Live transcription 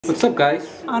What's up, guys?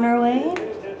 On our way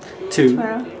to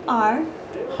our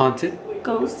haunted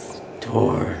ghost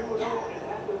tour.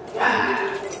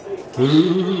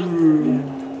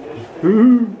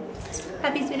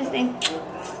 Happy Sweetest Day.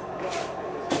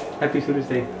 Happy Sweetest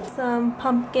Day. Some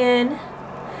pumpkin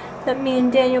that me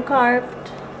and Daniel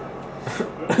carved.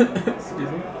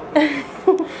 Excuse me?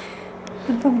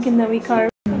 The pumpkin that we carved.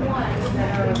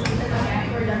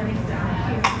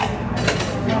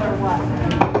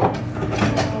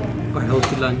 Our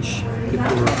healthy lunch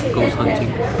before ghost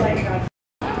hunting.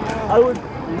 I would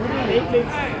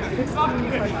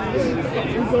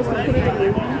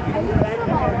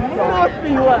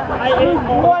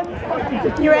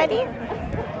You ready?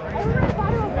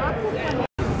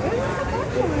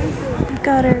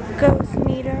 Got our ghost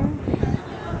meter.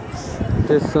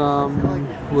 This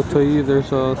will tell you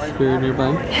there's a spirit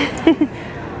nearby.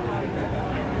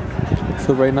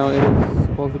 So right now it is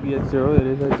supposed to be at 0. It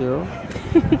is at 0.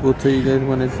 We'll tell you guys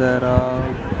when it's at I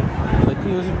think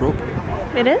it was broken.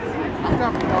 It is?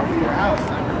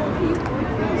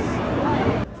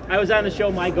 I was on the show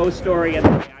My Ghost Story on the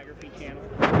Biography Channel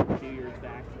a few years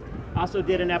back. Also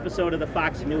did an episode of the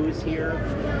Fox News here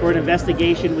for an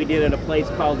investigation we did at a place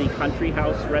called the Country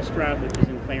House Restaurant, which is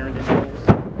in Clarendon Hills.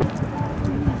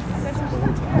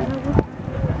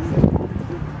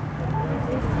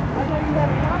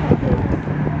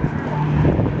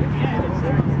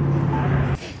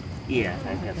 Yeah,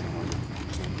 I've got some more.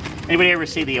 Anybody ever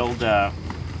see the old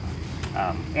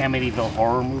Amityville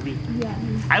horror movie? Yeah.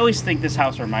 I always think this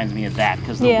house reminds me of that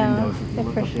because the windows,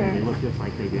 for sure. They look just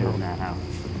like they did in that house.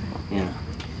 Yeah.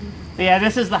 But yeah,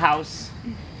 this is the house.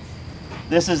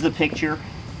 This is the picture.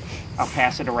 I'll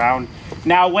pass it around.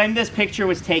 Now, when this picture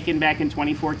was taken back in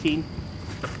 2014,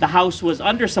 the house was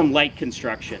under some light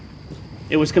construction.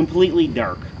 It was completely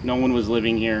dark. No one was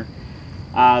living here.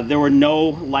 There were no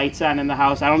lights on in the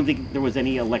house. I don't think there was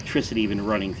any electricity even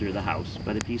running through the house.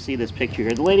 But if you see this picture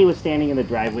here, the lady was standing in the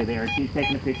driveway there. She's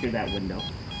taking a picture of that window.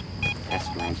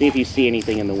 Test around. See if you see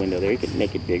anything in the window there. You can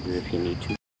make it bigger if you need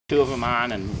to. 2 of them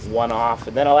on and 1 off.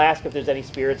 And then I'll ask if there's any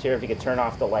spirits here, if you could turn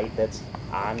off the light that's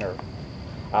on, or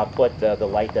put the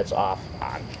light that's off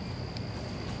on.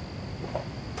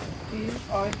 Do you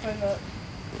always put the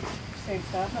same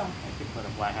stuff? No. I could put a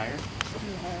flat higher.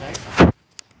 Okay.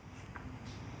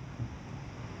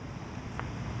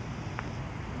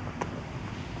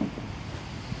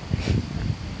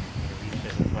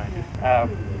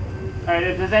 Alright,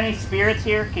 if there's any spirits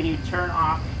here, can you turn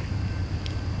off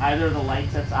either of the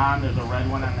lights that's on? There's a red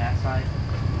one on that side,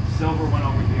 silver one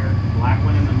over here, black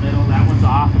one in the middle, that one's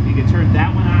off. If you could turn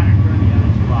that one on and turn the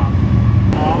other 2 off.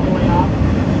 All the way off.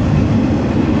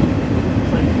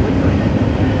 It's like flickering.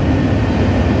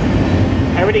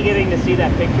 Everybody getting to see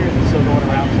that picture? Is it still going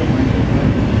around somewhere?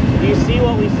 Do you see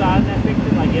what we saw in that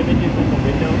picture? Like images in the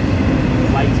windows?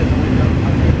 Lights in the windows?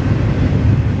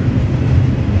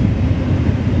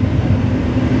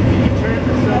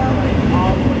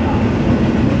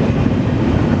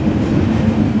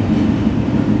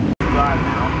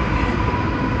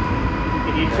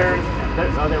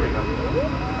 Oh, there we go.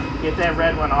 Get that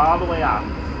red one all the way off.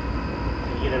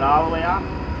 Can you get it all the way off?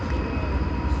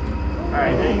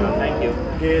 Alright, there you go. Thank you.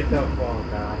 Get the phone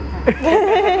down.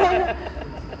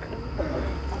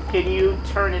 Can you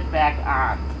turn it back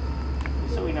on?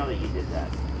 Just so we know that you did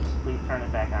that. Please turn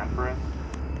it back on for us.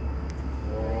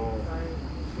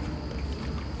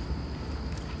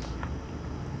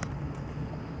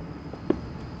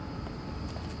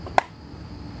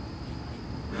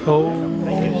 Oh.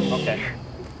 Thank you. Okay.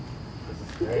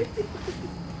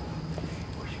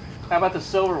 How about the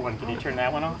silver one? Can you turn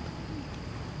that one off?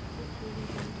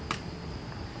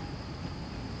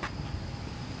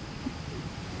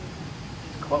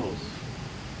 It's close.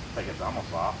 It's like it's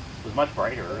almost off. It was much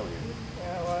brighter earlier.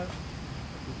 Yeah, it was.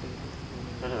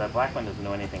 That black one doesn't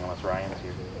know anything unless Ryan's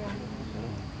here.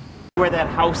 Where that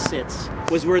house sits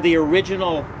was where the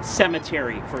original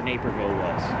cemetery for Naperville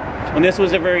was. And this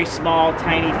was a very small,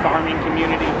 tiny farming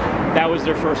community. That was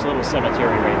their first little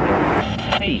cemetery right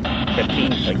there. Pete. That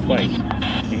Pete, like twice.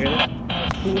 You hear that?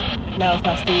 Pete? No, it's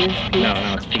not Steve. Pete? No,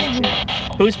 it's Pete.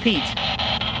 Yeah. Who's Pete?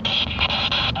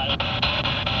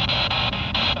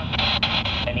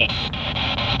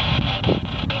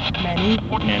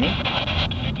 Many?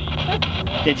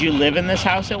 Did you live in this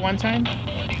house at one time?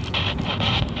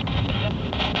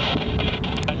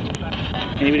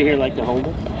 Anybody here like to hold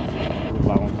it?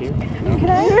 Volunteer? No? Can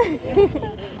I?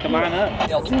 Come on up. I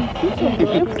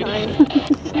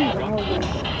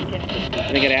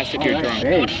think it asked if you're drunk.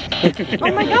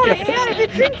 Oh my god, I've been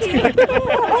drinking.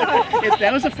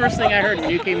 That was the first thing I heard when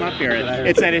you came up here.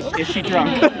 It said, is she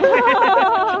drunk?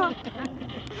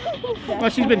 Well,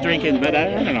 she's been drinking, but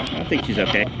I don't know. I think she's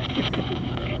okay.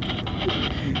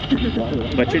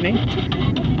 What's your name?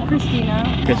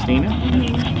 Christina. Christina?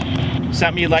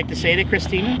 Something you'd like to say to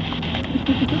Christina?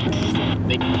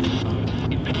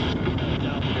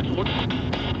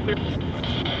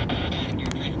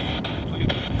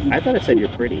 I thought it said you're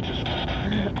pretty.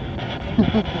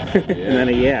 And then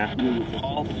a yeah.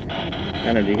 I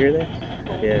don't know, did you hear that?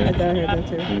 Yeah. I thought I heard that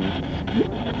too.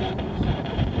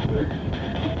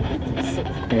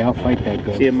 Hey, I'll fight that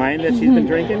girl. Do you mind that she's been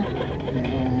drinking?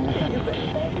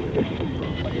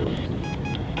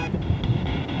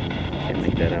 Can't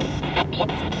make that out.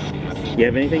 You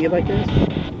have anything you'd like to ask?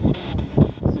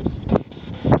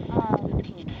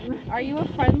 Are you a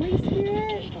friendly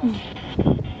spirit?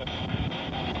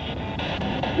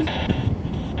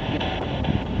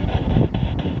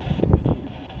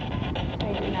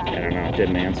 I don't know,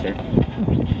 didn't answer.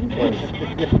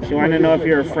 She wanted to know if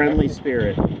you're a friendly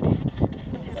spirit.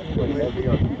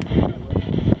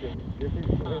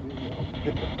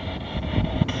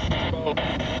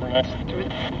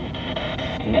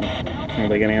 Are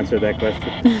they going to answer that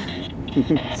question?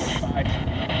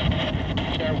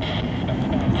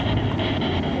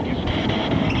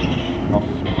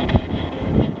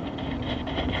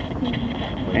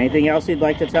 Anything else you'd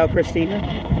like to tell Christina?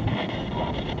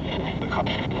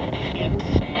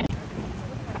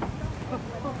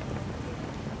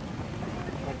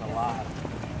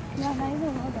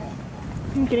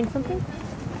 I'm getting something?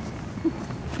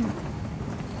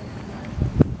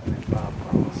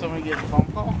 Somebody get a phone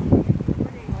call?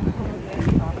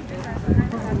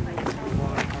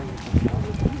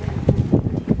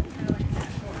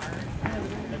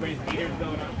 Everybody's heater's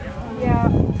going on. Yeah.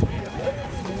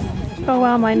 Oh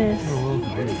wow, mine is.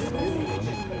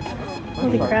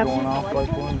 Holy crap. Going off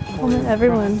like one. Almost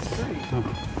everyone's.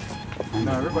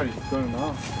 No, everybody's going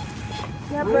off.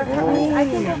 Yeah, but I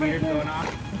think over Heater's here. going on.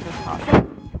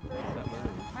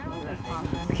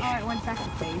 Alright, 1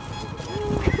 second, please.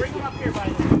 Bring him up here,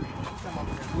 buddy.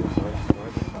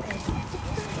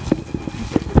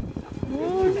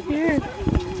 Oh, here.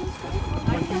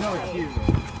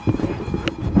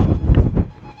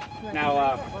 Now, a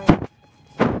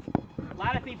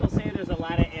lot of people say there's a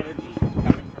lot of energy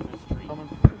coming from this tree.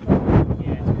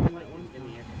 Yeah, it's in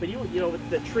the air. But you know,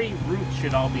 the tree roots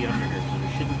should all be under here, so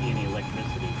there shouldn't be any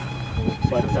electricity.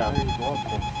 But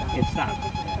it's not.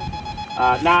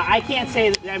 Now, I can't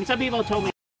say. I mean, some people have told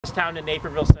me this town in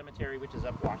Naperville Cemetery, which is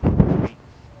up Washington Street.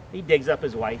 He digs up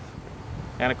his wife,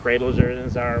 kind of cradles her in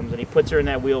his arms, and he puts her in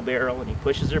that wheelbarrow, and he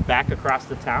pushes her back across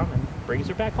the town and brings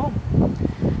her back home.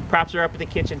 Props her up at the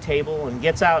kitchen table and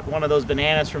gets out one of those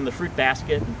bananas from the fruit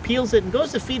basket and peels it and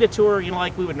goes to feed it to her, you know,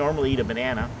 like we would normally eat a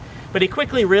banana. But he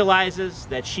quickly realizes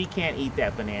that she can't eat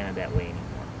that banana that way anymore.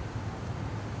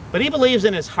 But he believes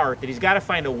in his heart that he's got to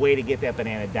find a way to get that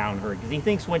banana down her, because he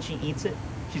thinks when she eats it,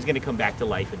 she's going to come back to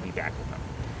life and be back with him.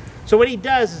 So what he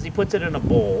does is he puts it in a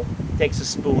bowl, takes a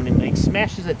spoon, and he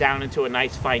smashes it down into a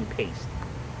nice fine paste.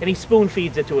 And he spoon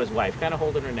feeds it to his wife, kind of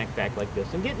holding her neck back like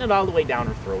this and getting it all the way down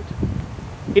her throat.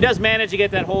 He does manage to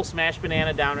get that whole smashed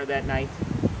banana down her that night.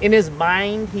 In his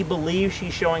mind, he believes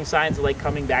she's showing signs of like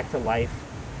coming back to life,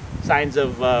 signs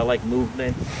of like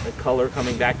movement, the color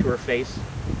coming back to her face.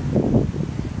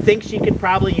 Thinks she could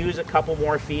probably use a couple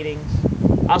more feedings.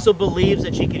 Also believes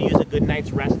that she could use a good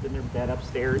night's rest in her bed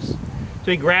upstairs.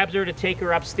 So he grabs her to take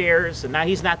her upstairs, and now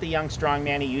he's not the young, strong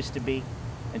man he used to be,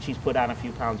 and she's put on a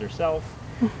few pounds herself.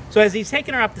 So as he's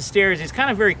taking her up the stairs, he's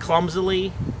kind of very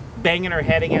clumsily banging her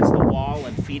head against the wall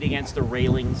and feet against the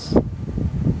railings.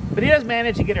 But he does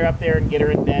manage to get her up there and get her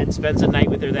in bed, spends the night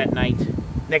with her that night.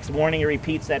 Next morning he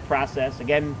repeats that process.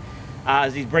 Again,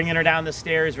 as he's bringing her down the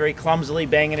stairs, very clumsily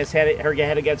banging her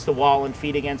head against the wall and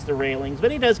feet against the railings.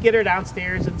 But he does get her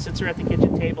downstairs and sits her at the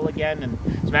kitchen table again and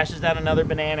smashes down another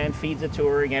banana and feeds it to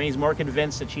her. Again, he's more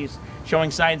convinced that she's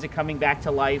showing signs of coming back to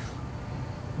life.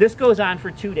 This goes on for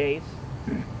 2 days,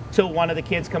 till one of the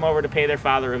kids come over to pay their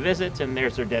father a visit, and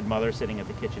there's their dead mother sitting at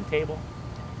the kitchen table.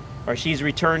 Or she's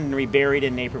returned and reburied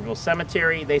in Naperville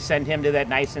Cemetery. They send him to that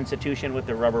nice institution with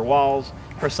the rubber walls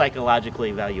for psychological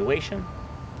evaluation.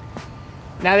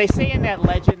 Now they say in that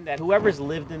legend that whoever's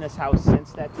lived in this house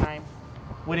since that time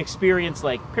would experience,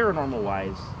 like paranormal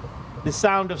wise, the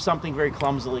sound of something very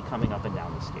clumsily coming up and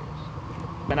down the stairs.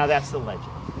 But now that's the legend.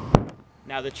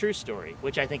 Now the true story,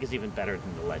 which I think is even better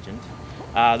than the legend,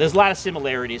 there's a lot of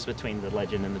similarities between the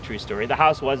legend and the true story. The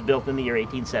house was built in the year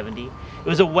 1870. It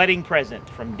was a wedding present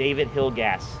from David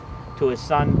Hillgass to his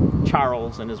son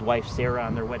Charles and his wife Sarah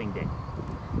on their wedding day.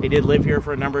 They did live here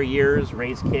for a number of years,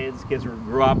 raised kids. Kids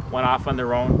grew up, went off on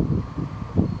their own.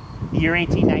 The year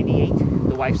 1898,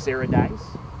 the wife Sarah dies.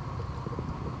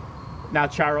 Now,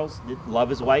 Charles did love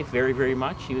his wife very, very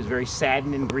much. He was very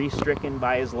saddened and grief-stricken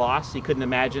by his loss. He couldn't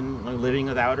imagine living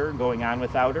without her, going on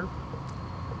without her.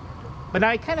 But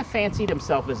now he kind of fancied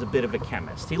himself as a bit of a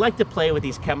chemist. He liked to play with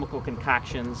these chemical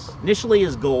concoctions. Initially,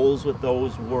 his goals with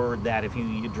those were that if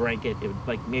you drank it, it would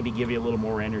like maybe give you a little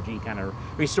more energy, kind of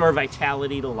restore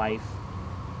vitality to life.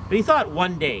 But he thought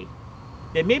one day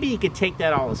that maybe he could take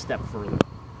that all a step further.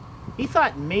 He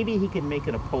thought maybe he could make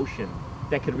it a potion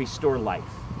that could restore life.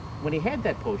 When he had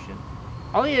that potion,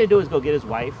 all he had to do was go get his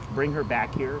wife, bring her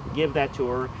back here, give that to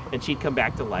her, and she'd come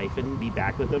back to life and be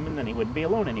back with him, and then he wouldn't be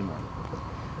alone anymore.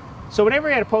 So whenever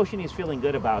he had a potion he was feeling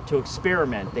good about, to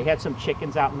experiment, they had some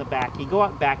chickens out in the back. He'd go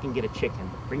out back and get a chicken,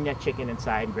 bring that chicken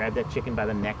inside, grab that chicken by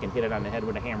the neck and hit it on the head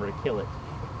with a hammer to kill it.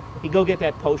 He'd go get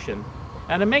that potion.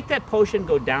 And to make that potion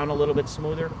go down a little bit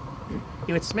smoother,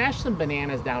 he would smash some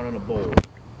bananas down in a bowl,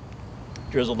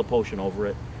 drizzle the potion over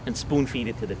it, and spoon feed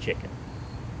it to the chicken.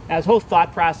 Now his whole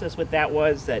thought process with that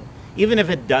was that even if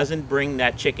it doesn't bring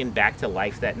that chicken back to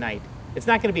life that night, it's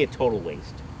not going to be a total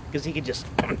waste. Because he could just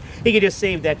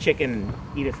save that chicken and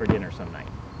eat it for dinner some night.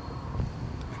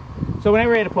 So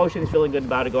whenever he had a potion he's feeling good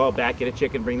about it, go out back, get a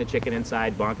chicken, bring the chicken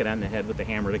inside, bonk it on the head with the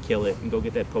hammer to kill it, and go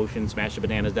get that potion, smash the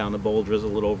bananas down the bowl,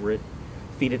 drizzle it over it,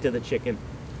 feed it to the chicken.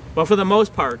 But for the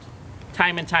most part,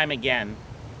 time and time again,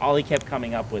 all he kept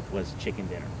coming up with was chicken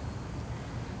dinner.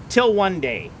 Till one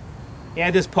day, he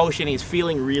had this potion he's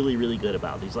feeling really, really good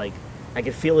about. He's like, I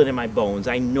can feel it in my bones.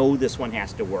 I know this one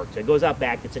has to work. So he goes out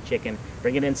back, gets a chicken,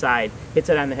 bring it inside, hits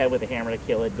it on the head with a hammer to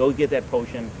kill it, goes get that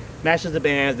potion, mashes the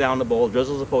bananas down the bowl,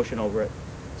 drizzles the potion over it,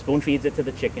 spoon feeds it to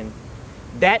the chicken.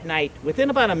 That night, within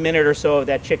about a minute or so of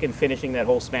that chicken finishing that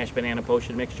whole smashed banana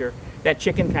potion mixture, that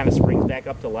chicken kind of springs back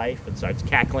up to life and starts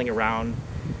cackling around.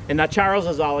 And now Charles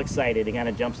is all excited. He kind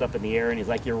of jumps up in the air and he's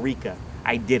like, Eureka,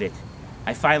 I did it.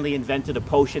 I finally invented a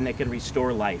potion that can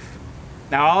restore life.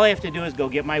 Now all I have to do is go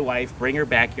get my wife, bring her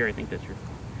back here. I think that's her.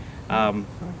 And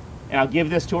I'll give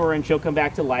this to her and she'll come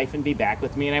back to life and be back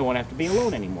with me and I won't have to be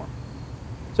alone anymore.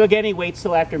 So again, he waits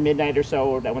till after midnight or so,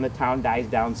 or when the town dies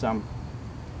down some.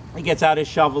 He gets out his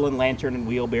shovel and lantern and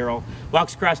wheelbarrow,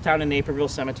 walks across town to Naperville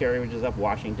Cemetery, which is up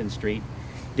Washington Street,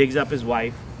 digs up his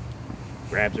wife,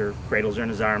 grabs her, cradles her in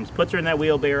his arms, puts her in that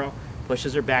wheelbarrow,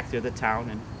 pushes her back through the town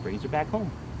and brings her back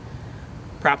home.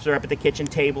 Props her up at the kitchen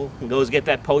table and goes get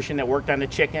that potion that worked on the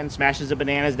chicken, smashes the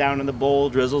bananas down in the bowl,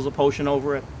 drizzles a potion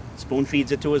over it, spoon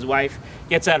feeds it to his wife,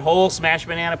 gets that whole smashed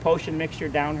banana potion mixture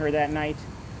down her that night.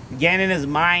 Again, in his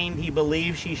mind, he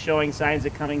believes she's showing signs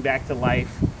of coming back to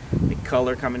life, the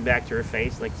color coming back to her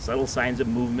face, like subtle signs of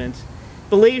movement.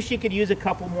 Believes she could use a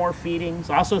couple more feedings.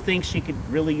 Also thinks she could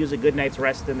really use a good night's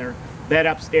rest in their bed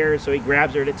upstairs, so he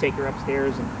grabs her to take her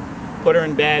upstairs and put her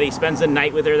in bed. He spends the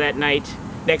night with her that night.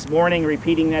 Next morning,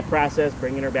 repeating that process,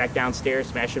 bringing her back downstairs,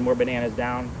 smashing more bananas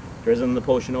down, drizzling the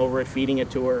potion over it, feeding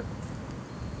it to her.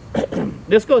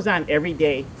 This goes on every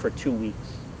day for 2 weeks.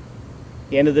 At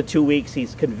the end of the 2 weeks,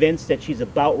 he's convinced that she's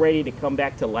about ready to come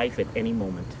back to life at any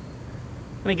moment.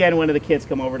 And again, one of the kids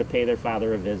come over to pay their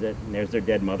father a visit, and there's their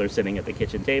dead mother sitting at the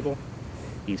kitchen table.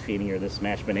 He's feeding her this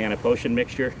smashed banana potion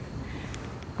mixture.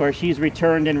 Of course, she's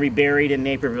returned and reburied in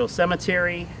Naperville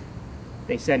Cemetery.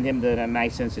 They send him to a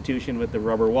nice institution with the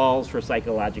rubber walls for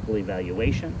psychological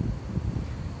evaluation,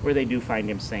 where they do find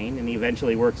him sane, and he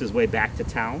eventually works his way back to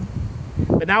town.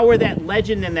 But now where that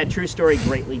legend and that true story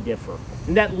greatly differ.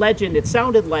 In that legend, it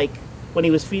sounded like when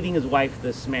he was feeding his wife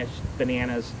the smashed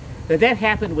bananas, that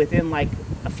happened within like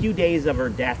a few days of her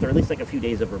death, or at least like a few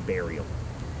days of her burial.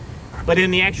 But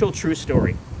in the actual true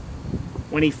story,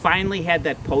 when he finally had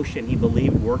that potion he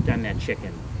believed worked on that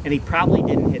chicken, and he probably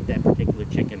didn't hit that particular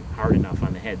chicken hard enough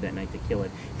on the head that night to kill it.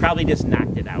 He probably just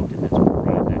knocked it out, and that's what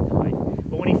brought it back to life.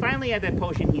 But when he finally had that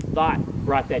potion he thought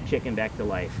brought that chicken back to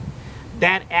life,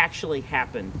 that actually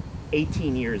happened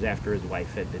 18 years after his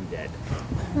wife had been dead.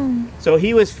 So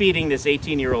he was feeding this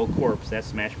 18-year-old corpse that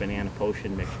smashed banana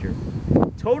potion mixture,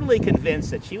 totally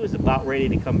convinced that she was about ready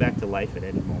to come back to life at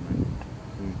any moment.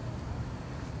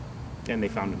 And they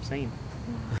found him sane.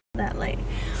 That light.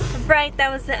 Right,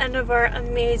 that was the end of our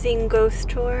amazing ghost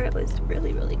tour. It was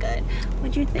really, really good.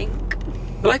 What'd you think?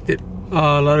 I liked it.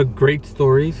 A lot of great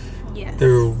stories. Yes. They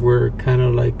were kind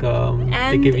of like,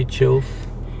 they give you chills.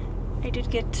 I did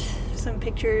get some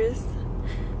pictures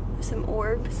of some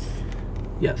orbs.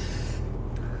 Yes.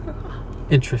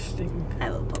 Interesting. I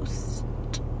will post.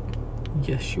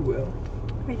 Yes, you will.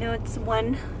 Right now it's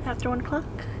after 1 o'clock.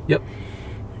 Yep.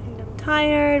 And I'm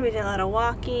tired. We did a lot of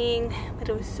walking, but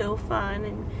it was so fun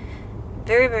and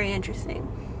very, very interesting.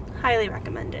 Highly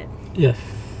recommend it. Yes.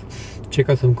 Check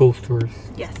out some ghost tours.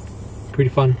 Yes. Pretty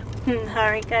fun.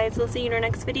 Alright guys, we'll see you in our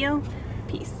next video.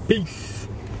 Peace. Peace.